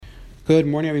Good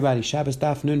morning, everybody. Shabbos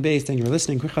Daf Nun Beis, and you're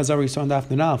listening. Quick Chazar, we saw on Daf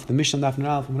Nun Alf. The Mishnah on Daf Nun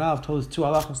Alf from Alf told us two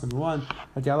halachas. Number one,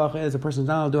 that the halacha is a person does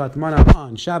not do Atmana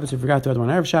on Shabbos. He forgot to do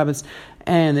Atmana Erev Shabbos,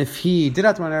 and if he did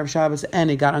Atmana Erev Shabbos and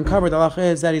it got uncovered, the halacha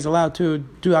is that he's allowed to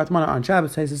do Atmana on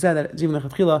Shabbos. He said that it's even the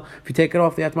Chatchila, if you take it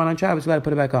off the Atmana on Shabbos, you got to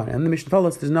put it back on. And the Mishnah told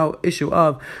us there's no issue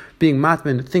of being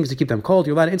matman, things to keep them cold.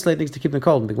 You're allowed to insulate things to keep them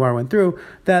cold. And the Gemara went through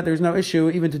that there's no issue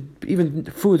even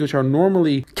foods which are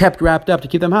normally kept wrapped up to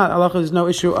keep them hot. Halacha is no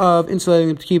issue of insulating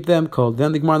them to keep them cold.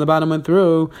 Then the Gemara on the bottom went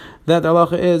through that the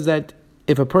halacha is that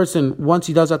if a person, once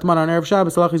he does Atmana on Erev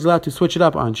Shabbos, he's allowed to switch it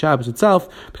up on Shabbos itself,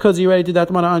 because he already did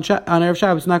Atmana on Erev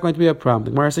Shabbos, it's not going to be a problem.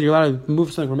 The Gemara said you're allowed to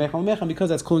move something from Mechal to Mechal, because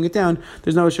that's cooling it down,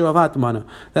 there's no issue of Atmana.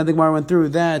 Then the Gemara went through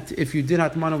that if you did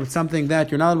Atmana with something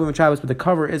that you're not allowed to move on Shabbos, but the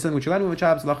cover is something which you're allowed to move on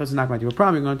Shabbos, the is not going to be a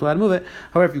problem, you're going to be allowed to move it.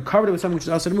 However, if you covered it with something which is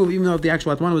also to move, even though the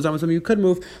actual Atmana was done with something you could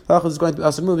move, the is going to be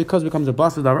also to move, because it becomes a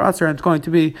bas of davar aser, and it's going to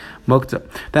be mokta.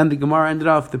 Then the Gemara ended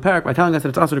off the parak by telling us that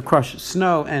it's also to crush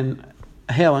snow and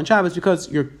hail on Shabbos, because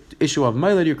you're issue of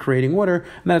milad, you're creating water,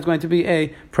 and that is going to be a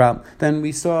problem. Then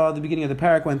we saw the beginning of the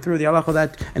parak went through the halacha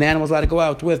that an animal is allowed to go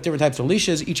out with different types of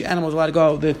leashes. Each animal is allowed to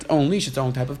go with its own leash, its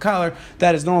own type of collar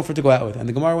that is normal for it to go out with. And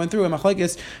the Gemara went through in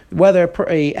machlekes whether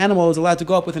an animal is allowed to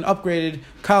go up with an upgraded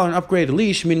collar, an upgraded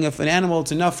leash, meaning if an animal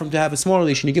it's enough for him to have a smaller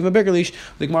leash and you give him a bigger leash,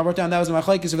 the Gemara wrote down that was a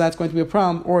machlekes if that's going to be a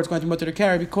problem or it's going to be mutter to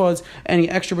carry, because any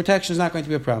extra protection is not going to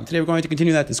be a problem. Today we're going to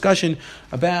continue that discussion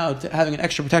about having an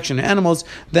extra protection in animals.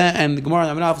 And the Gemara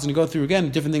on the Amenaf is going to go through again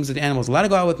different things that the animals are allowed to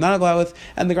go out with, not allowed to go out with,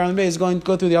 and the Gemara is going to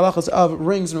go through the halachas of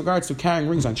rings in regards to carrying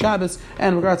rings on Shabbos,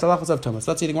 and in regards to halachas of Tumas.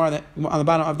 Let's see the Gemara on the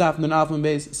bottom of Daf, and then Alf and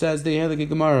Beis says the Halakha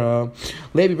Gemara.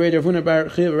 Levi Breder Rav Huna Bar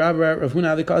Chiv Rav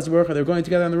Huna the Kaz Baruch. They're going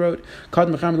together on the road.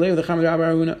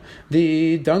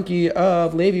 The donkey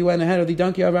of Levi went ahead of the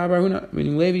donkey of Rav Huna,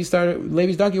 meaning Levi's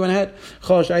donkey went ahead.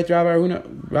 Rav Huna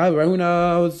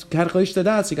had chalish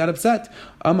tadas. He got upset.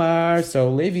 Amar. So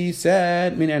Levi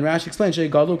said, and Rashi explained,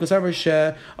 because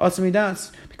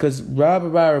Rav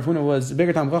Huna was a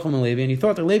bigger Tam Chacham than Levi, and he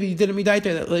thought that Levi didn't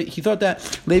midaita. He thought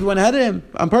that Levi went ahead of him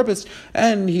on purpose,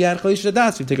 and he had chalish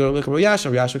tadas. We take a look at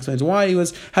Yasha. Yasha explains why he had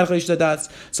chalish tadas.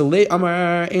 So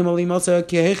Amar Emali Mosa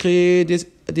Kehechid.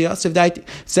 The Yosef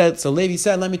said, so Levi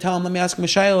said, let me ask him a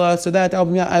shayla, so that I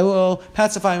will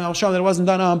pacify him, I will show him that it wasn't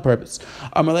done on purpose.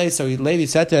 So Levi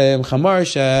said to him, so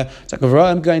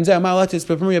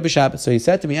he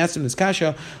said to me, asked him this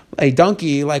kasha, a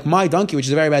donkey like my donkey, which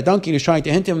is a very bad donkey, and he's trying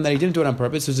to hint him that he didn't do it on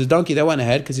purpose. It was a donkey that went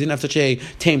ahead, because he didn't have such a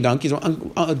tame donkey.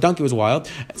 A donkey was wild.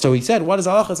 So he said, what is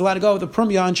halacha? It's allowed to go with the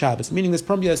prumbia on Shabbos, meaning this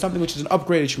prumbia is something which is an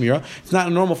upgraded shmira. It's not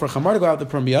normal for a chamar to go out with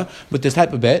the prumbia with this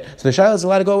type of bit. So the shayla is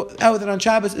allowed to go out with it on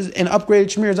Shabbos. Is an upgraded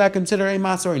shmir, is that considered a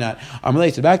masa or not? I'm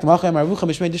related back to Malchem Arvucha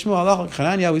Mishmei Dishmu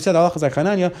Chananya. We said Allah is like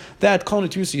Chananya that Kol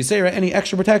Netusi Yisera, any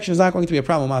extra protection is not going to be a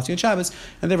problem Masi and Shabbos,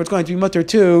 and therefore it's going to be mutter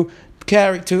to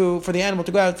carry for the animal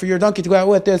to go out, for your donkey to go out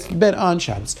with this bit on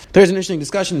Shabbos. There's an interesting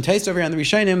discussion in taste over here on the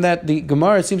Rishonim that the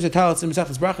Gemara seems to tell us in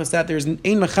Mesechus Brachos that there's an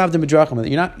ein machavdim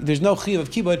b'drachim, there's no chiv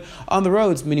of kibud on the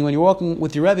roads, meaning when you're walking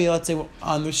with your Rebbe, let's say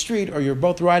on the street, or you're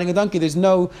both riding a donkey, there's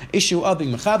no issue of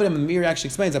being machabdim. And the Meir actually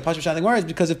explains that Pashas Shad Gemara is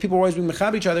because if people were always being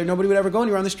machabd each other, nobody would ever go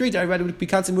anywhere on the street. Everybody would be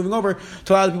constantly moving over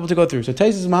to allow the people to go through. So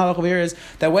Taisus Mahalach over here is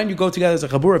that when you go together as a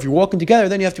chabur, if you're walking together,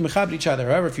 then you have to machabd each other.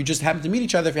 However, if you just happen to meet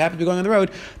each other, if you happen to be going on the road,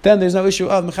 then there's no issue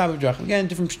of machabd. Again,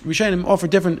 different Rishonim offer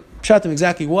different pshatim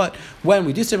exactly when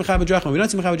we do say mechaber drachim, we don't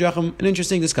say mechaber drachim. An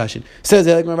interesting discussion. Says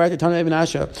like my writer Tana Ibn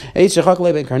Asha,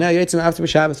 after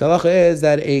Shabbos. The halacha is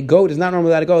that a goat is not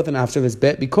normally allowed to go with an after this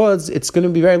bit, because it's going to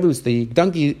be very loose. The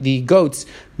goat's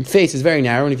face is very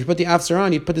narrow, and if you put the after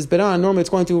on, you put this bit on, normally it's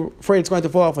going to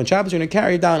fall off on Shabbos. You're going to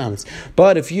carry it down on it.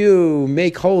 But if you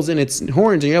make holes in its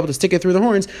horns and you're able to stick it through the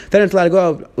horns, then it's allowed to go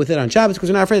out with it on Shabbos, because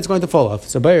you're not afraid it's going to fall off.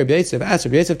 So Bayer B'Yosef asked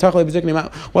Rabbi Yosef Tachlei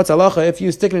B'Ziknim, what's halacha if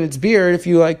you stick it in its beard, if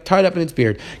you tie it up in its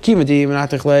beard?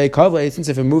 Since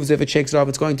if it moves, if it shakes it off,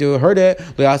 it's going to hurt it.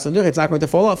 It's not going to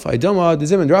fall off.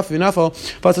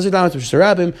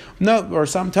 No, or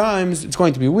sometimes it's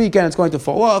going to be weak and it's going to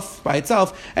fall off by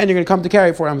itself, and you're going to come to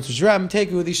carry for it. Take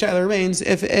it with the shayla remains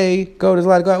if a goat is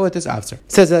allowed to go out with this after.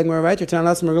 Says that we're right. You're telling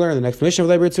us we're going to learn the explanation of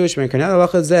labor to Ishmael. Now the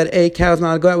halacha is that a cow is not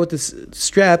allowed to go out with this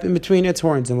strap in between its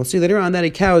horns, and we'll see later on that a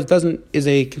cow is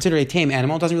considered a tame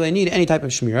animal. It doesn't really need any type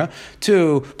of shmira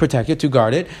to protect it, to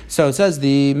guard it. So it says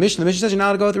the Mishnah says you're not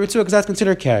allowed to go with the ritzua because that's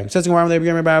considered carrying. It says one man said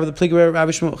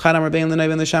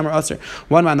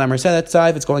that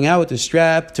if it's going out with the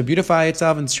strap to beautify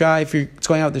itself and strive, if it's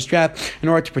going out with the strap in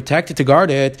order to protect it, to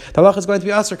guard it, the halacha is going to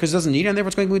be aser because it doesn't need it, and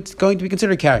therefore it's going to be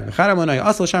considered carrying. One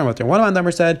of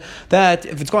them said that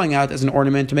if it's going out as an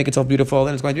ornament to make itself beautiful,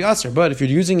 then it's going to be aser. But if you're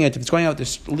using it, if it's going out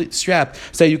this strap,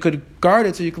 say you could guard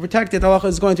it so you could protect it, the halacha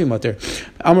is going to be mutter.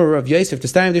 Amar Rav Yosef to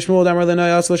Stayim Shmuel Amar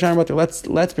Lenay aser l'shamar mutter.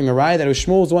 Let's bring a raya that it was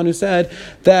Shmuel the one who said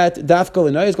that dafka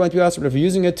l'nay is going to be aser, but if you're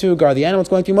using it to guard the animal, it's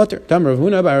going to be mutter.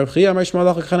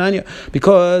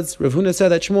 Because Rav Huna said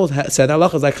that Shmuel said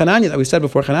halacha is like Chananya that we said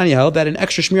before. Chananya held that an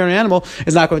extra shmir on an animal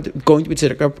is not going to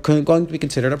be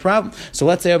considered a problem. So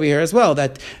let's say over here as well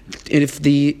that if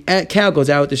the cow goes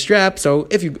out with the strap, so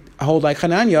if you hold like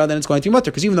Chananya, then it's going to be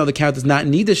mutter, because even though the cow does not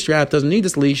need this strap, doesn't need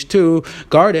this leash to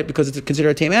guard it because it's considered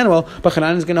a tame animal, but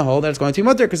Chananya is going to hold that it's going to be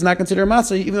mutter because it's not considered a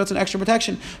matzah, even though it's an extra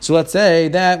protection. So let's say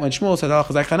that when Shmuel said halacha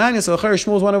is like Chananya, so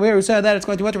Shmuel's one over here who said that it's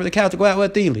going to be mutter for the cow to go out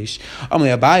with the leash.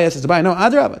 Amalei Abaye says Abaye, no,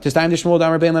 Adrabah. Just time to Shmuel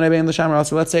Damar Bein L'Bein L'Shamar.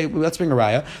 So let's bring a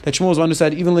raya that Shmuel is one who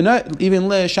said even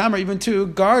L'Shamar, even to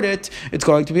guard it, it's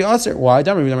going to be aser. Why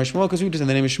Damar Shmuel? Because we just in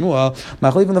the name of Shmuel.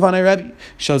 Machlif in the Fanei Rebbe.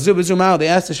 Shalzu b'zumau. They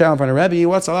asked the Shal in front of Rebbe,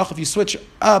 what's halacha if you switch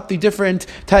up the different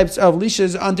types of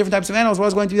leashes on different types of animals? What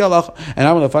is going to be the halacha? And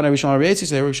I'm the Fanei Rishon Reisi.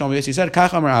 So Rishon Reisi said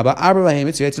Kach Amar Abba Abba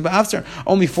Lahemitz Yitzim B'Afser.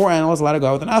 Only 4 animals allowed to go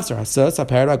out with an afser. Hasus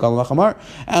Haperda Gal Lachamar.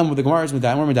 And with the Gemara is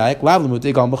Medayim or Medayik Lav Lemut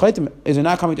Gal B'Chaitim. Is it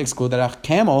not coming to exclude that a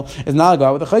camel is not allowed to go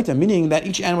out with a chaitim, meaning that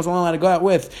each animal is only allowed to go out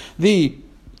with the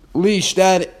leash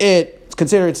that it's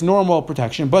considered its normal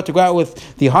protection, but to go out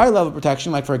with the high level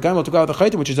protection, like for a camel to go out with a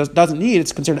chaitim, which it doesn't need,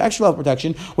 it's considered extra level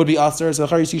protection, would be aser. So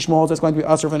the you see Shmuel, that's going to be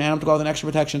aser for an animal to go out with an extra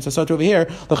protection. So to over here,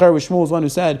 the was Shmuel is one who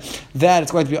said that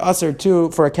it's going to be aser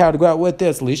for a cow to go out with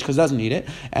this leash because it doesn't need it.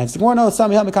 And it's the Gemara, no,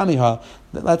 Samiha Mikamiha.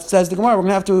 That says the Gemara, we're going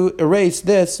to have to erase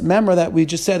this member that we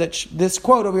just said that this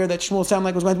quote over here that Shmuel sounded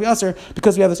like was going to be aser,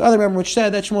 because we have this other member which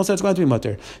said that Shmuel said it's going to be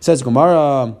mutter. Says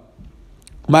Gemara,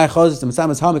 how do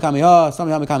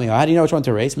you know which one to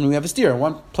erase? When we have a steer, in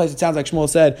one place it sounds like Shmuel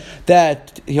said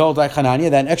that he holds like Hananya,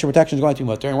 that an extra protection is going to be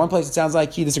mutter. In one place it sounds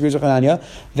like he disagrees with Hananya,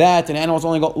 that an animal is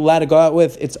only allowed to go out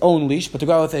with its own leash, but to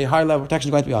go out with a higher level protection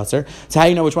is going to be aser. So how do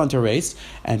you know which one to erase?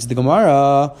 And to the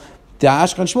Gemara,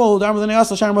 because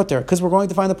we're going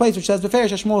to find the place which says beferish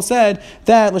that Shmuel said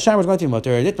that l'shamar was going to be mutter.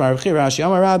 We have a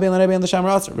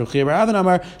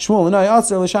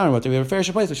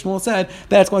ferish place which Shmuel said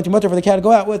that it's going to be mutter for the cow to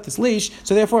go out with this leash.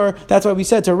 So therefore, that's why we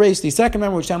said to erase the second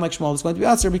member which sounds like Shmuel is going to be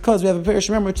aser, because we have a ferish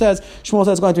member which says Shmuel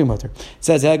says it's going to be mutter. It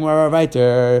says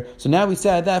so now we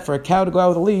said that for a cow to go out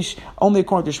with a leash, only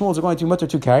according to Shmuel is going to be mutter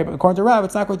to carry, but according to Rav,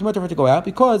 it's not going to be mutter for it to go out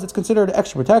because it's considered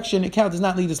extra protection. A cow does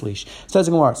not need this leash. It says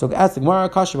Gemara. So the Gemara,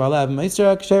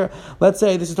 let's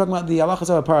say this is talking about the halachas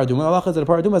of a paraduma. Halachas that a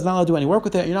paraduma is not allowed to do any work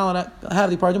with it. You're not allowed to have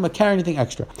the paraduma carry anything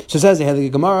extra. So it says the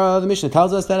Gemara, the Mishnah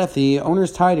tells us that if the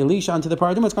owner's tied a leash onto the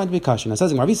paraduma, it's going to be kasha. It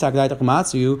says if you're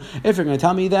going to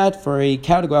tell me that for a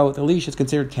cow to go out with a leash, it's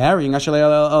considered carrying. The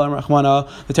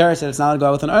Torah said it's not allowed to go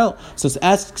out with an oil. So it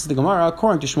asks the Gemara,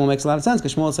 according to Shmuel, makes a lot of sense,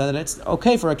 because Shmuel said that it's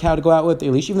okay for a cow to go out with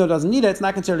a leash, even though it doesn't need it. It's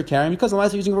not considered carrying because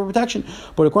unless you're using it for protection.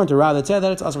 But according to Rav, that said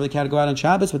that it's also for the cow to go out on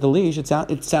Shabbos with the leash. It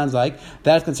sounds like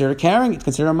that's considered carrying. It's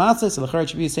considered a matzah. So the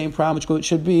should be the same problem, which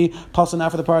should be possible now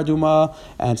for the paraduma.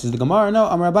 And says the Gemara, no,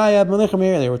 Amar Abaye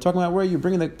Melichamir. They were talking about where you're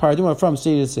bringing the paraduma from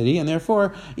city to city, and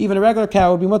therefore even a regular cow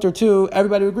would be mutter too.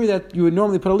 Everybody would agree that you would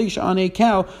normally put a leash on a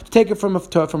cow to take it from a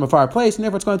far place, and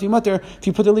therefore it's going to be mutter if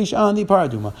you put the leash on the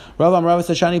paraduma. Rav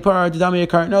says shani paraduma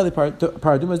cart. No, the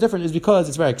paraduma is different. Is because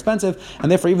it's very expensive,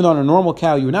 and therefore even on a normal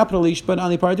cow you would not put a leash, but on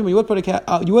the paraduma you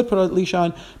would put a leash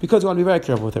on because you want to be very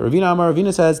careful with it.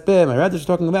 Ravina says, my Rav is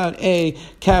talking about a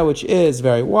cow which is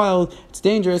very wild, it's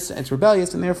dangerous, it's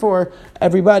rebellious, and therefore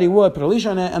everybody would put a leash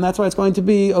on it, and that's why it's going to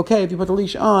be okay if you put the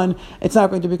leash on. It's not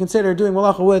going to be considered doing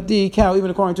malacha with the cow, even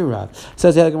according to Rav. It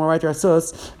says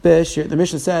the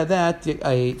Mishnah said that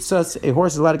a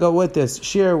horse is allowed to go with this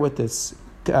shear, with this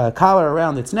collar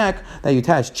around its neck that you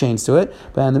attach chains to it.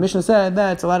 But the Mishnah said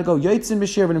that it's allowed to go yotzin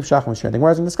b'shir v'nimshachim b'shir. The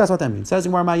Gemara is going to discuss what that means. It says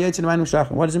Gemara ma yotzin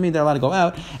v'nimshachim. What does it mean they're allowed to go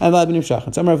out and allowed to be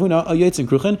nimshachim? Some Rav Huna a yotzin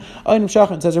kruchen a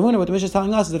nimshachim. It says Rav Huna what the Mishnah is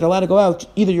telling us is that they're allowed to go out.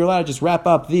 Either you're allowed to just wrap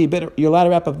up the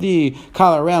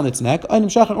collar around its neck, a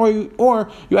nimshachim, or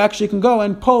you actually can go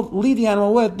and lead the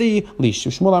animal with the leash.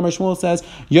 Shmuel says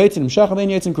yotzin nimshachim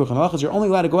and yotzin kruchen. Halachas you're only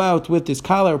allowed to go out with this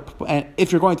collar, and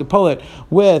if you're going to pull it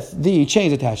with the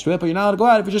chains attached to it, but you're not allowed to go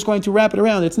out if you're just going to wrap it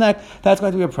around its neck, that's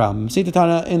going to be a problem.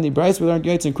 Tana in the Bryce, we learned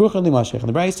Yates and Krucha Limashech. In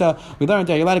the Bryce, we learned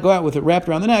that you're allowed to go out with it wrapped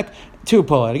around the neck to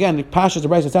pull it. Again, Pasha's the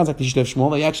Bryce, it sounds like the Shita of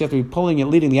Shmuel. You actually have to be pulling it,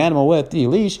 leading the animal with the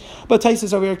leash. But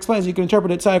Taisus over here explains you can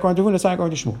interpret it according to Huna,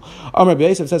 according to Shmuel. Amr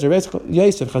Yosef says, Yosef,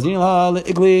 Chazin la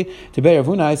igli to Be'er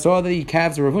Ravuna. I saw the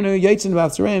calves of Ravuna, Yates and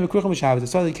Bavsarim, Kruchim Shabbos. I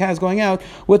saw the calves going out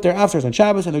with their officers on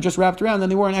Shabbos, and they're just wrapped around,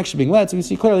 and they weren't actually being led. So we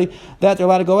see clearly that they're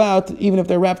allowed to go out, even if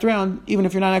they're wrapped around, even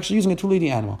if you're not actually using it to lead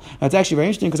the animal. Now it's actually very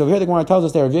interesting because over here the Gemara tells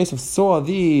us that Rav Yosef saw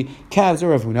the calves of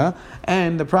Ravuna,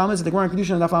 and the problem is that the Gemara in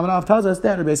Kedushin and Daf Lamed tells us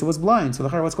that Rav Yosef was blind. So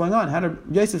what's going on? How did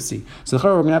Rav Yosef see? So the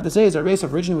we're going to have to say is that Rav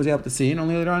Yosef originally was able to see, and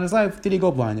only later on in his life did he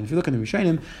go blind. And if you look at the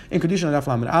Rishonim in Kedushin and Daf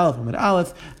Lamed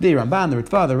Aleph, the Ramban, the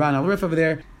Ritva, the Ran Al Rif over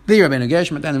there, the Rabbeinu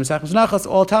Gershom, and the Mesach Mesnachos,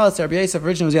 all tell us that Rabbi Yosef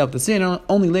originally was able to see, and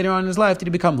only later on in his life did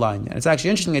he become blind. And it's actually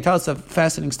interesting, they tell us a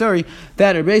fascinating story,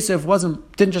 that Rabbi Yosef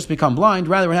didn't just become blind,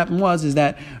 rather what happened was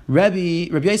that Rabbi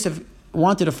Yosef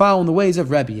wanted to follow in the ways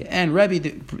of Rebbe. And Rebbe,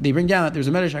 they bring down that there's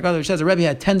a Medrash Haggadah which says that Rebbe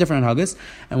had 10 different Anhagas,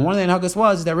 and one of the Anhagas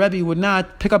was that Rebbe would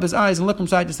not pick up his eyes and look from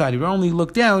side to side. He would only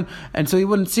look down, and so he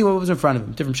wouldn't see what was in front of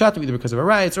him. Different shatim, either because of a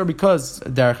riots or because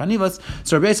Derech Hanivas.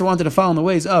 So Rebbe Yosef wanted to follow in the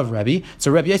ways of Rebbe. So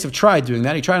Rebbe Yosef tried doing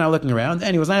that. He tried not looking around,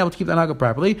 and he was not able to keep the Anhaga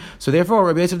properly. So therefore, what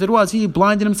Rebbe Yosef did was he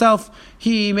blinded himself.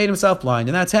 He made himself blind,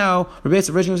 and that's how Rebbe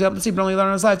Yosef originally was able to see, but only later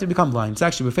in his life to become blind. It's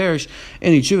actually beferish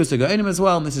in the Chuvas the Gainim as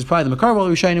well, and this is probably the Makar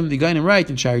Rishayim, the Gainim right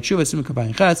in Shari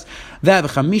Chuvas. That the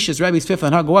Chamish's Rebbe's fifth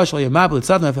and Hagawash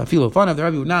the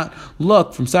Rebbe would not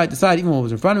look from side to side, even what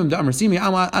was in front of him.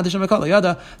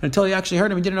 Until he actually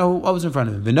heard him, he didn't know what was in front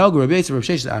of him. And Rabbi Yosef and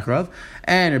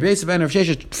Rav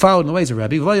Sheshes followed in the ways of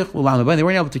Rebbe. They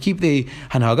weren't able to keep the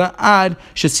Hanhaga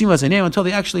until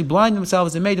they actually blinded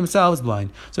themselves and made themselves blind.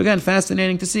 So again,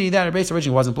 fascinating to see that Rabbi Yosef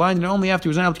originally wasn't blind, and only after he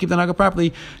was not able to keep the Hanhaga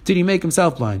properly did he make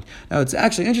himself blind. Now it's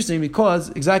actually interesting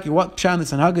because exactly what Pshan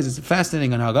this Hanhaga is a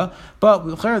fascinating Hanhaga. But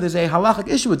there's a halachic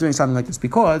issue with doing something like this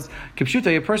because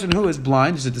Kipshuta, a person who is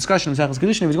blind, there's a discussion in Sechus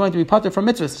Kedushin, is going to be pater from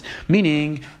mitzvahs,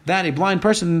 meaning that a blind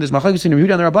person, there's machlokes between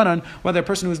Yehuda and the Rabbanan, whether a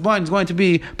person who is blind is going to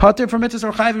be pater from mitzvahs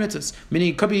or chayiv mitzvahs. Meaning,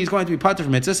 it could be he's going to be pater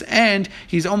from mitzvahs, and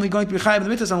he's only going to be chayiv the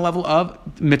mitzvahs on the level of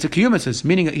mitzvah kiyum mitzvahs,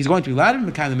 meaning he's going to be allowed to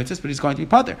be chayiv the mitzvahs, but he's going to be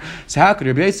pater. So how could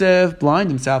Rabbi Yosef blind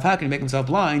himself? How can he make himself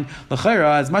blind?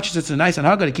 L'chayra, as much as it's a nice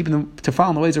anhaga to keep him to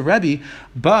follow in the ways of Rebbe,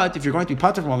 but if you're going to be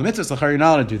pater from all the mitzvahs, l'chayra, you're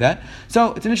not allowed to do that.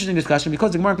 So it's an interesting discussion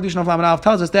because the Gemara Kedushin of Lamed Aleph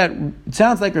tells us that it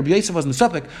sounds like Rabbi Yosef was in the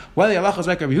Suffolk, whether the halacha was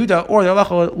like Rabbi Yehuda or the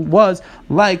halacha was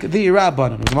like the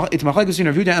Rabbanan. It's machlokes between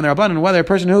Rabbi Yehuda and the Rabbanan whether a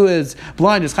person who is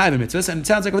blind is chayiv mitzvahs, and it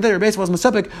sounds like over there Rabbi Yosef was in the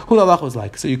Suffolk who the halacha was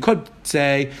like. So you could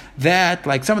say that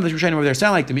like some of the Rishonim over there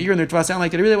sound like the Meir and the Ritva sound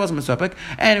like that it really wasn't a Suffolk,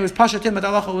 and it was pashatim that the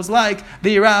halacha was like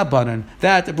the Rabbanan,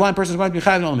 that the blind person is going to be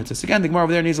chayiv in all mitzvahs. Again, the Gemara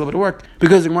over there needs a little bit of work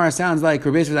because the Gemara sounds like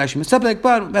Rabbi Yosef was actually Suffolk,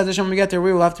 but as when we get there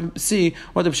we will have to see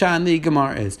what the Pshat in the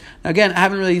Gemara is. Now, again, I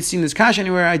haven't really seen this kash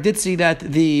anywhere. I did see that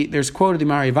there's quoted the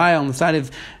Marivaya on the side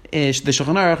of the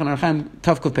Shulchan Aruch and Archaim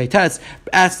Tavkuf Peitetz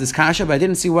asked this kasha, but I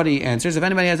didn't see what he answers. If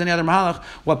anybody has any other mahalach,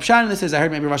 what pshat in this is, I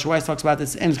heard maybe Rashi Weiss talks about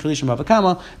this in Chilishim Bava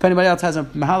Kama. If anybody else has a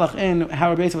mahalach in how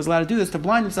Rabbi Yosef was allowed to do this to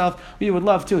blind himself, we would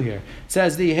love to hear. It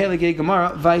says the Heilige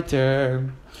Gemara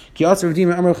Viter. The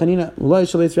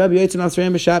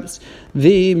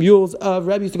mules of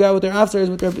Rebbe used to go out with their officers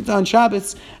on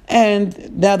Shabbos,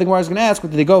 and now the Gemara is going to ask,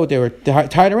 did they go? They were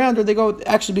tied around, or did they go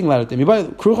actually being led at them? When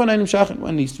Rav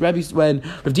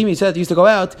Dimi said they used to go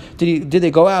out, did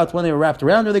they go out when they were wrapped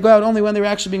around, or they go out only when they were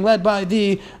actually being led by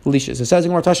the leashes? It says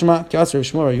in Gemara Tashma,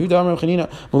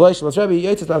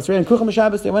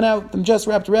 they went out and just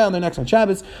wrapped around their necks on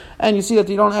Shabbos, and you see that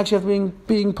you don't actually have to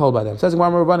being pulled by them. It says in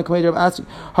Gemara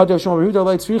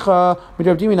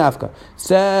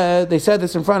said they said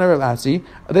this in front of Rav Asi.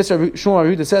 This Shmuel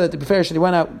Yehuda said that the Beferish they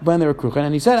went out when they were kruchen,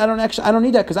 and he said, I don't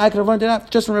need that because I could have learned it out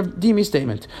just from Rav Dimi's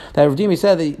statement. That Rav Dimi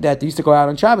said that they used to go out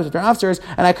on Shabbos with their officers,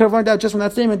 and I could have learned out just from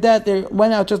that statement that they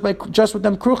went out just with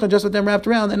them kruchen, just with them wrapped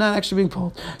around, and not actually being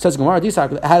pulled. Says Gemara,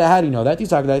 how do you know that?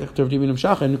 Because if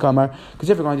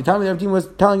you're going to tell me that Rav Dimi was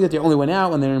telling you that they only went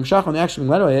out when they were in Shach, when they actually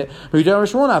being led away,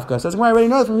 says Gemara, I already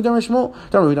know that from Yehuda Shmuel.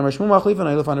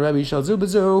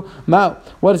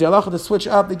 What is the halacha to switch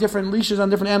up the different leashes on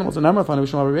different animals? That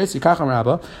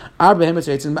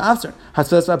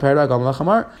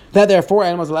there are 4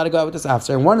 animals allowed to go out with this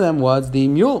after, and one of them was the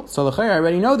mule. So I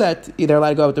already know that they're allowed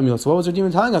to go out with the mule. So what was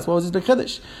Redeemer telling us? What was his big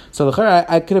chiddush? So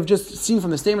I could have just seen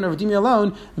from the statement of Redeemer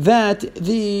alone that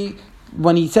the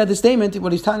when he said the statement,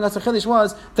 what he's telling us a chiddush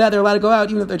was that they're allowed to go out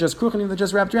even if they're just kruchen, even if they're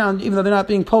just wrapped around, even though they're not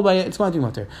being pulled by it, it's going to be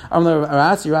mutter.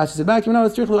 Rashi said back,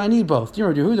 it's true, I need both.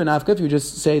 If you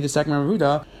just say the second Rav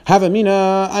Yehuda, have a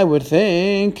mina, I would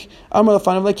think Amar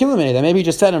fun of like Kilimay, that maybe he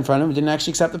just said in front of him, didn't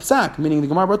actually accept the psak, meaning the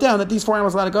Gemara brought down that these 4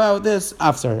 animals are allowed to go out with this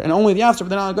after, and only the after, but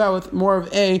they're not allowed to go out with more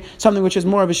of something which is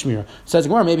more of a shmir. Says the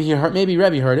Gemara, maybe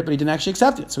Rebbe heard it, but he didn't actually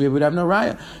accept it, so we would have no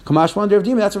raya. Kamash one Rav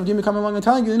Dima, that's Rav Dima coming along and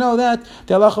telling you, that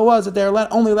the halacha was that they're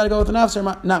only allowed to go with an after,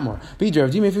 not more. But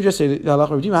Rav Dima, if you just say the halacha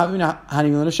Rav Dima,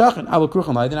 having a shachan, I will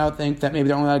kruchamai, then I would think that maybe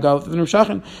they're only allowed to go with the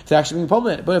shachan if they're actually being pulled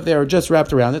with it. But if they're just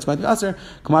wrapped around, it's going to be aser.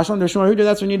 Kamash one Rav Yehuda,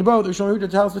 that's when you need both. Rav Yehuda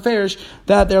tells the farish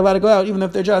that they're allowed to go out even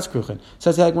if they're just kruchen.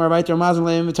 Says the Gemara right there, we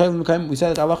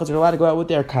said that halachas are allowed to go out with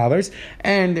their collars,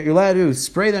 and you're allowed to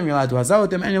spray them, you're allowed to hazal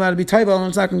with them, and you're allowed to be taival, and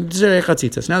it's not going to be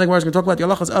chatzitza. So now the Gemara is going to talk about the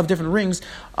halachas of different rings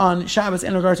on Shabbos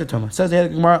in regards to Toma. Says the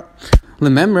Gemara,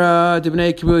 Lememra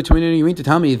dibnei kibbutz. You mean to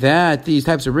tell me that these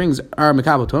types of rings are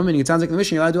mekabel toma? Meaning it sounds like in the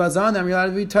Mishnah you're allowed to hazal them, you're allowed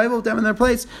to be taival with them in their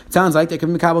place. It sounds like they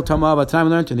can be mekabel toma. But time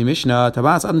we learned in the Mishnah,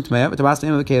 tabas adam tmeya, tabas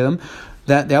name of the kelim,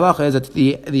 that the halacha is that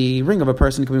the ring of a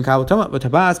person can be mekabel toma, but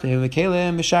tabas behem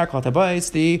kelim mishar kol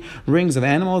tabais, the rings of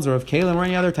animals or of kelim or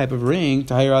any other type of ring,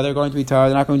 tahira, they're going to be tar,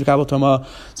 they're not going to be mekabel toma.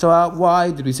 So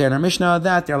why did we say in our Mishnah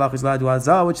that the halacha is allowed to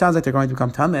hazal, which sounds like they're going to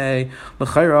become tamei?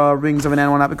 L'chayra, rings of an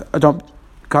animal don't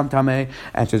become tamei.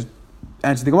 Answer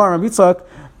the Gemara, Rabbi Yitzchak.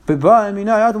 Now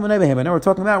we're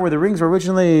talking about where the rings were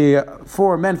originally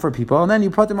meant for people, and then you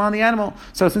put them on the animal.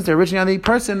 So since they're originally on the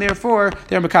person, therefore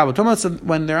they're mekabel tuma. So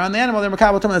when they're on the animal, they're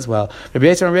mekabel tuma as well. Rabbi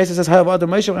Yisrael says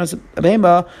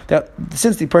that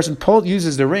since the person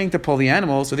uses the ring to pull the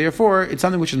animal, so therefore it's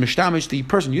something which is mishtamish. The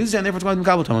person uses it, and therefore it's going to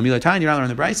mekabel tuma. You're not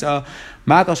learning the brisa.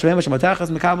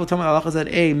 That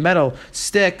a metal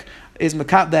stick is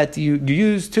that you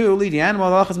use to lead the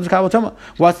animal. What's the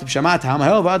pshamat?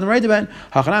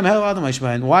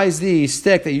 Why is the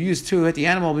stick that you use to hit the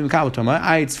animal be mekabel tuma?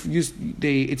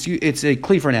 It's a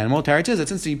kli for an animal. Tarot is that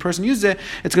since the person uses it,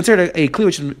 it's considered a kli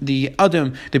which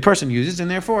the person uses,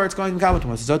 and therefore it's going to be mekabel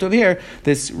tuma. So over here,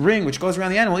 this ring which goes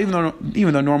around the animal,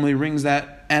 even though normally rings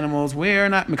that animals wear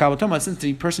not mekabel tuma, since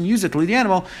the person used it to lead the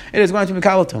animal, it is going to be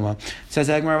mekabel tuma. Says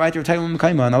the Gemara right there, taival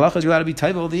mekayma, and Allah is allowed to be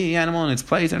taival the animal in its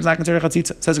place, and it's not considered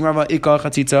chatzitza. Says the Gemara ikar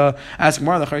chatzitza. Ask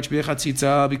Gemara the should be a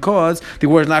chatzitza because the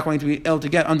word is not going to be able to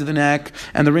get under the neck,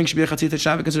 and the ring should be a chatzitza.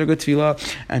 Should be considered a good tefillah.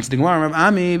 And so the Gemara Rav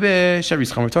Ami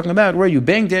b'shavischam. We're talking about where you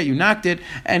banged it, you knocked it,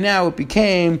 and now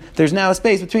there's now a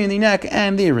space between the neck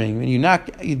and the ring. When you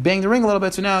bang the ring a little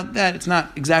bit, so now that it's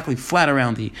not exactly flat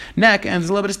around the neck, and there's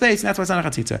a little bit of space, and that's why it's not a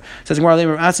chatzitza. Says Gemara,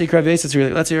 let's say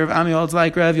Rav Ami holds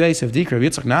like Rav Yosef, Dik Rav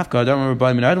Yitzchak Nafka. Don't remember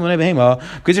by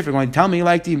because if you're going to tell me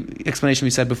like the explanation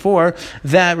we said before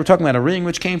that we're talking about a ring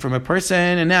which came from a person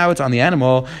and now it's on the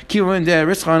animal.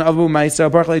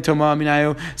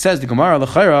 Says the Gemara,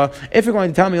 if you're going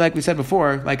to tell me like we said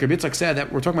before, like Rav Yitzchak said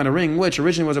that we're talking about a ring which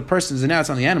originally was a person's and now it's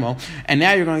on the animal, and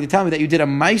now you're going to tell me that you did a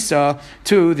maisa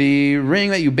to the ring,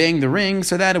 that you banged the ring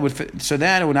so that it would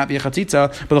not be a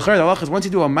chatzitza. But the halach is once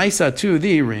you do a maisa to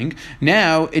the ring,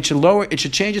 now it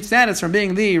should change its status from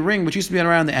being the ring which used to be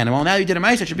around the animal. Now you did a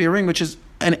maisa, it should be a ring which is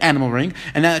an animal ring,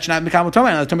 and now it should not be mekabel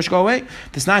tuma. Now the tuma should go away.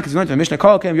 This not because going to the Mishnah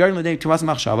call came yardim l'day tumas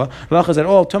machshava. The halacha is that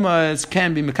all tumas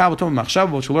can be mekabel tuma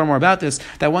machshava, which we'll learn more about this.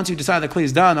 That once you decide the kli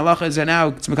is done, the halacha is that now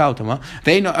it's mekabel tuma.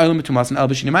 They know elim tumas and el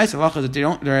b'shinemaisa. The halacha is that they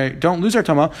don't lose their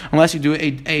tuma unless you do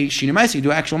a shinemaisa, you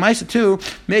do actual maisa to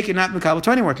make it not mekabel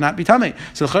tuma anymore, to not be tummy.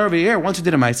 So the over here, once you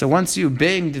did a maisa, once you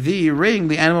banged the ring,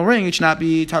 the animal ring, it should not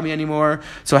be tummy anymore.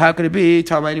 So how could it be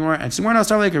tummy anymore? And somewhere else,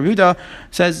 like Rav Yehuda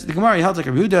says the Gemara, he holds like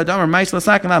Rav Yehuda, damer maisa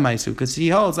l'sak and la maisu, because he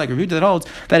holds like Rav Yehuda that holds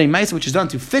that a maisa which is done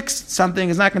to fix something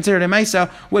is not considered a maisa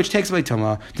which takes away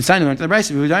tuma. The sign of the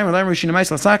brayso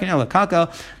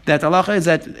that the halacha is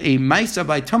that a maisa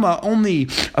by tuma only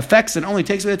affects and only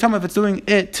takes away the tuma if it's doing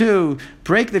it to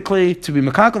break the kli, to be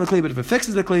makak on the kli. But if it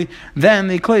fixes the kli, then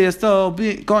the kli is still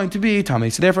going to be tummy.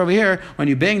 So therefore over here, when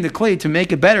you bang the kli to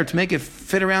make it better, to make it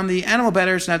fit around the animal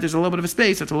better, so that there's a little bit of a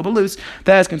space, that's a little bit loose,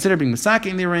 that is considered being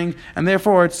masaking the ring, and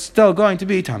therefore it's still going to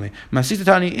be tummy. Masita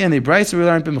tani in the brayso we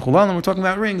learned b'mechulan, we're talking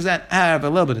about rings that have a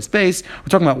little bit of space. We're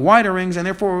talking about wider rings, and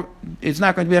therefore it's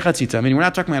not going to be a chatzitza. I mean, we're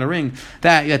not talking about a ring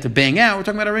that you had to bang out. We're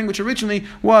talking about a ring which originally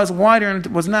was wider and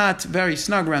was not very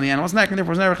snug around the animal's neck, and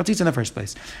therefore was never a chatzitza in the first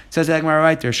place. It says the Gemara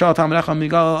right there. There's a Talmud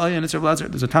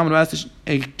who asked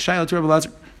a shayla to Rav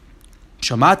Elazar.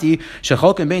 Shamati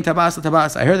shecholken bein tabas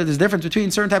tabas. I heard that there's a difference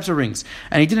between certain types of rings,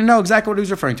 and he didn't know exactly what he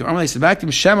was referring to. Amalei said back to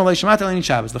him, Shemalei Shamati Lein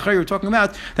Shabbos. The chayr you were talking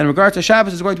about that in regards to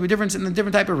Shabbos, there's going to be a difference in the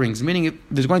different type of rings. Meaning,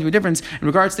 there's going to be a difference in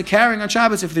regards to carrying on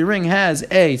Shabbos. If the ring has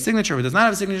a signature or does not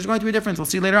have a signature, there's going to be a difference. We'll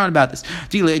see later on about this.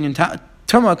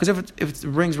 Tama, because if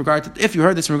rings if you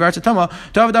heard this in regards to Tama,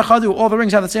 all the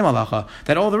rings have the same halacha.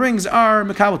 That all the rings are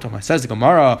Mekabel Tama. Says the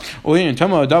Gemara,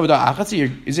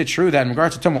 is it true that in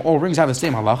regards to Tama, all rings have the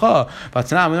same halacha?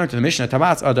 But now we learned to the Mishnah,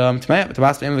 Tabas Adam,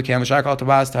 Tabas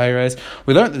Tabas.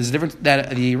 We learned that there's a difference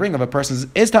that the ring of a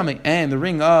person is Tama, and the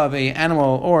ring of an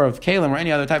animal or of Kalim or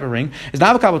any other type of ring is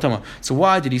not Mekabel Tama. So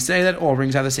why did he say that all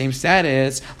rings have the same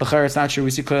status? It's not true.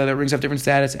 We see clearly that rings have different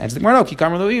status. And the Gemara,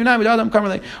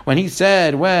 when he said,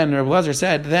 when Rabbi Elazar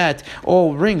said that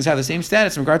all rings have the same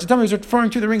status in regards to Tama, he was referring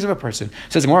to the rings of a person.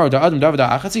 Says Gemara, is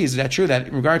that true that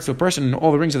in regards to a person,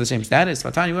 all the rings are the same status?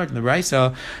 Latani learned in the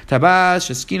Brisa, Tabas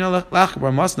Sheskina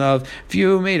Lachbar Masnav. If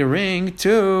you made a ring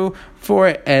for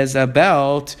as a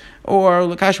belt, or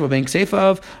Lakashwa Bank safe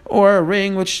of, or a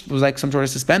ring which was like some sort of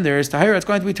suspenders, Tahira, it's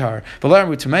going to be tar.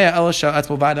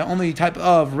 The only type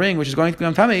of ring which is going to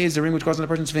become Tameh is the ring which goes on the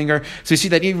person's finger. So you see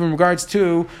that even in regards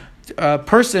to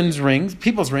person's rings,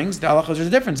 people's rings, the halachas there's a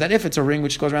difference. That if it's a ring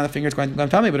which goes around the finger, it's going to become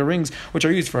tummy, but rings which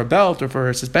are used for a belt or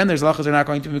for suspenders, halachas are not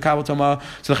going to be kabel toma.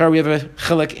 So we have a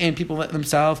chilek in people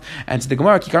themselves. And to the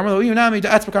Gemara, when Rabbi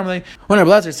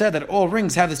Elazar said that all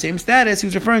rings have the same status, he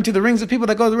was referring to the rings of people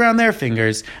that go around their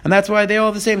fingers, and that's why they all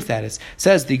have the same status.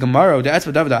 Says the Gemara, is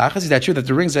that true that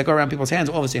the rings that go around people's hands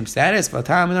all have the same status?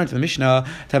 The Mishnah,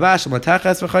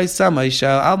 halacha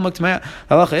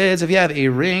is if you have a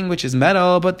ring which is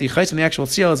metal, but the chaysim, the actual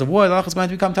seal, is of wood, the halacha is going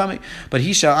to become tummy. But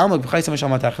he shall almug b'chaysim shal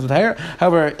matachas v'tahir.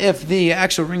 However, if the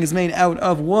actual ring is made out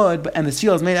of wood and the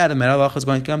seal is made out of metal, the halacha is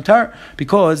going to become tar,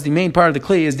 because the main part of the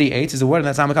kli is the eight, is the wood, and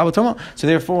that's not makabel tuma. So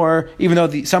therefore, even though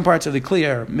some parts of the kli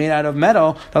are made out of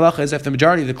metal, the halacha is if the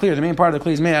majority of the kli, the main part of the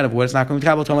kli is made out of wood, it's not going to be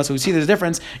makabel tuma. So we see there's a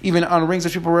difference even on rings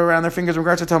that people wear around their fingers in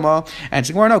regards to tuma. And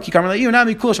when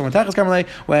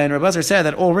Rabbi Elazar said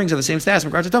that all rings are the same status in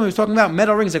regards to tuma, he was talking about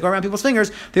metal rings that go around people's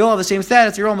fingers. They all have the same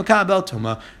status. They're all makabel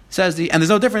tuma. Says and there's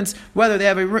no difference whether they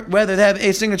have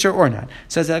a signature or not.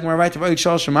 Says that right to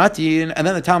Shamati, and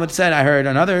then the Talmud said, I heard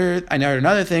another thing. I heard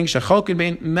there's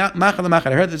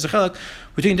a chilek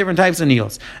between different types of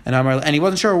needles, and he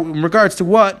wasn't sure in regards to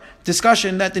what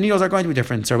discussion that the needles are going to be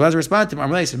different. So Elazar responded to him,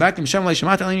 back to him,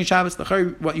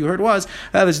 what you heard was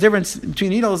that there's a difference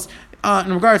between needles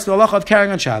in regards to the halacha of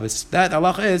carrying on Shabbos. That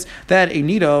halacha is that a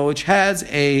needle which has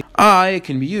a eye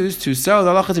can be used to sew.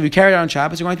 The halacha to be carried on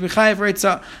Shabbos, you're going to be chayav for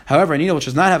itzah. However, a needle which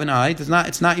does not have an eye,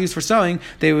 it's not used for sewing.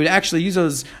 They would actually use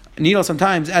those needles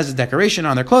sometimes as a decoration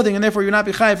on their clothing, and therefore you would not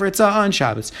be chayav for itzah on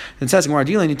Shabbos. And says Gemara,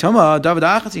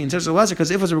 and says because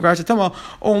if it was in regards to toma,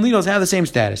 all needles have the same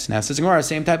status. Now says Gemara,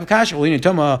 same type of kasha. Is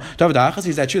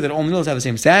that true that all needles have the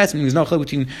same status? Meaning there's no chilek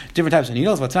between different types of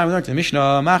needles. But time we learned in the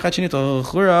Mishnah, the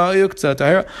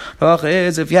halacha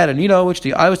is if you had a needle which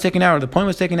the eye was taken out or the point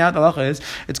was taken out, the halacha is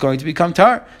it's going to become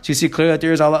tar. So you see clearly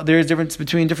that there is difference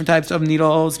between different types of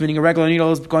needles. Meaning a regular needle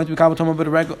is going to become toma, but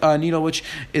a needle which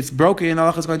it's broken, the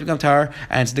halacha is going to become tar.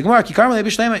 And to the Gemara,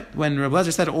 when Rabbi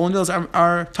Elazar said all needles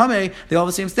are tamei, they all have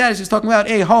the same status. He's talking about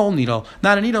a whole needle,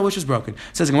 not a needle which is broken.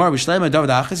 Says the Gemara, is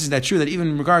that true that even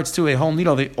in regards to a whole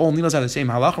needle, all needles have the same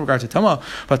halacha in regards to tama?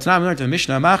 But tonight we learned in the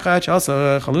Mishnah,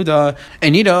 also chaluda, a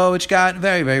needle which got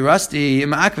very, very rusty.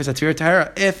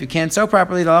 If you can't sew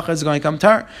properly, the halacha is going to come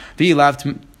tar.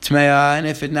 Tmeya, and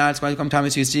if it not, it's going to come time.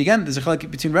 So you see again, there's a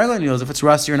chilek between regular needles, if it's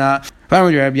rusty or not.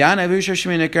 And Rabbi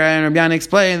Yana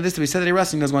explained this to be said that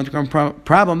rusting is going to become a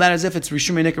problem. That is if it's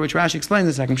Rishumi Nikar, which Rashi explains in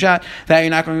the second shot, that you're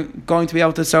not going to be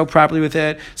able to sew properly with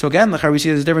it. So again, we see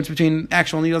there's a difference between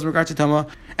actual needles in regards to Tama.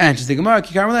 And just the Gemara,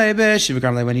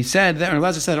 when he said that, when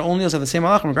Elazar said all needles have the same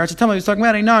halacha in regards to Tama, he was talking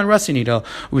about a non-rusty needle.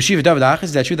 Is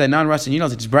that true that non-rusty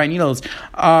needles, which is bright needles,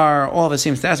 are all the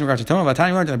same status in regards to Tama?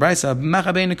 Vatani learned in the Brisa, the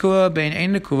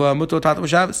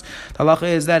halacha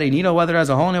is that a needle, whether it has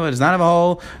a hole in it, whether it does not have a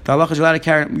hole, the halacha is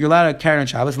you're allowed to carry on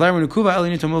Shabbos. And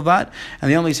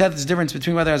they only said there's a difference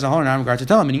between whether it has a hole or not in regards to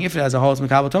Tama, meaning if it has a hole, it's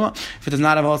Makabel Tama. If it does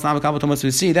not have a hole, it's not Makabel Tama. So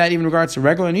we see that even in regards to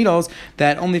regular needles,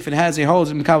 that only if it has a hole,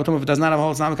 it's Makabel Tama. If it does not have a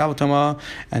hole, it's not Makabel Tama.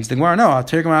 And the Gemara, no, I'll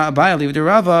take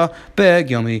Rava, beg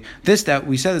Yomi. This that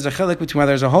we said there's a chilek between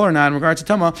whether there's a hole or not in regards to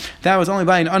Tama, that was only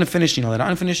by an unfinished needle. An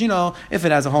unfinished needle, if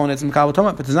it has a hole in it, it's Makabel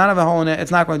Tama. If it does not have a hole in it,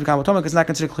 it's not going to be Makabel Tama because it's not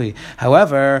considered kli.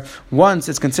 However, once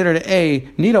it's considered a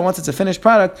needle, once it's a finished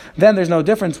product, then then there's no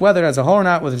difference whether it's a hole or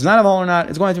not, whether it's not a hole or not,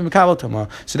 it's going to be Mekabel Tumah.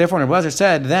 So therefore, when Rabbi Elazar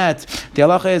said that the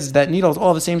halacha is that needles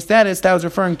all the same status, that was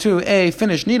referring to a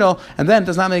finished needle, and then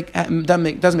doesn't make a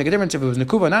difference if it was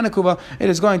Nekuba or not Nekuba, it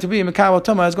is going to be Mekabel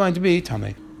Tumah, is going to be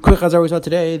Tameh. Quick chazar we saw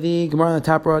today, the Gemara on the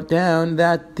top brought down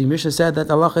that the Mishnah said that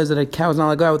the halacha is that a cow is not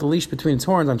allowed to go out with a leash between its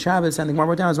horns on Shabbos, and the Gemara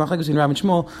brought down is machlekes between Rav and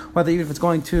Shmuel, whether even if it's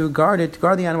going to guard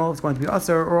the animal, if it's going to be asur,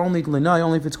 or only linai,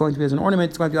 only if it's going to be as an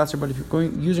ornament, it's going to be asur, but if you're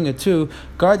using it to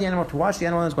guard the animal, to watch the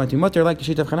animal, it's going to be mutter, like the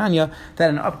sheet of Chananya, that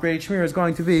an upgraded shmir is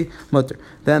going to be mutter.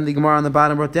 Then the Gemara on the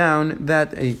bottom brought down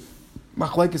that a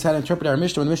machlekes had to interpret our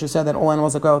Mishnah when the Mishnah said that all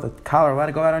animals that go out with a collar are allowed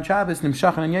to go out on Shabbos,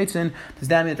 nimshachan and yaitzin. Does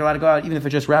that mean that they're allowed to go out even if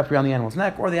it's just wrapped around the animal's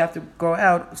neck, or they have to go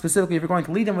out specifically if you're going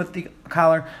to lead them with the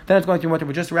collar, then it's going to be what,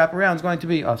 but just wrap around is going to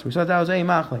be us. We saw that was a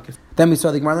machlekes. Then we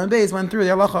saw the Gemara on Beis went through the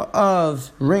halacha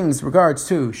of rings regards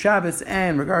to Shabbos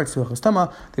and regards to Achos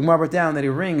Tama. The Gemara brought down that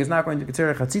a ring is not going to be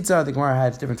considered a chatzitza. The Gemara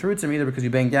had different roots, either because you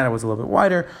banged down it was a little bit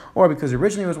wider, or because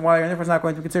originally it was wider, and therefore it's not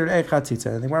going to be considered a chatzitza.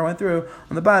 And the Gemara went through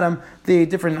on the bottom the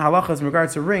different halachas in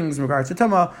regards to rings, in regards to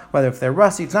Tama, whether if they're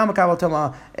rusty, it's not Mekabel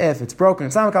Tama, if it's broken,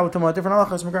 it's not Mekabel Tama, different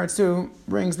halachas in regards to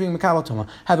rings being Mekabel Tama.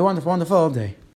 Have a wonderful, wonderful day.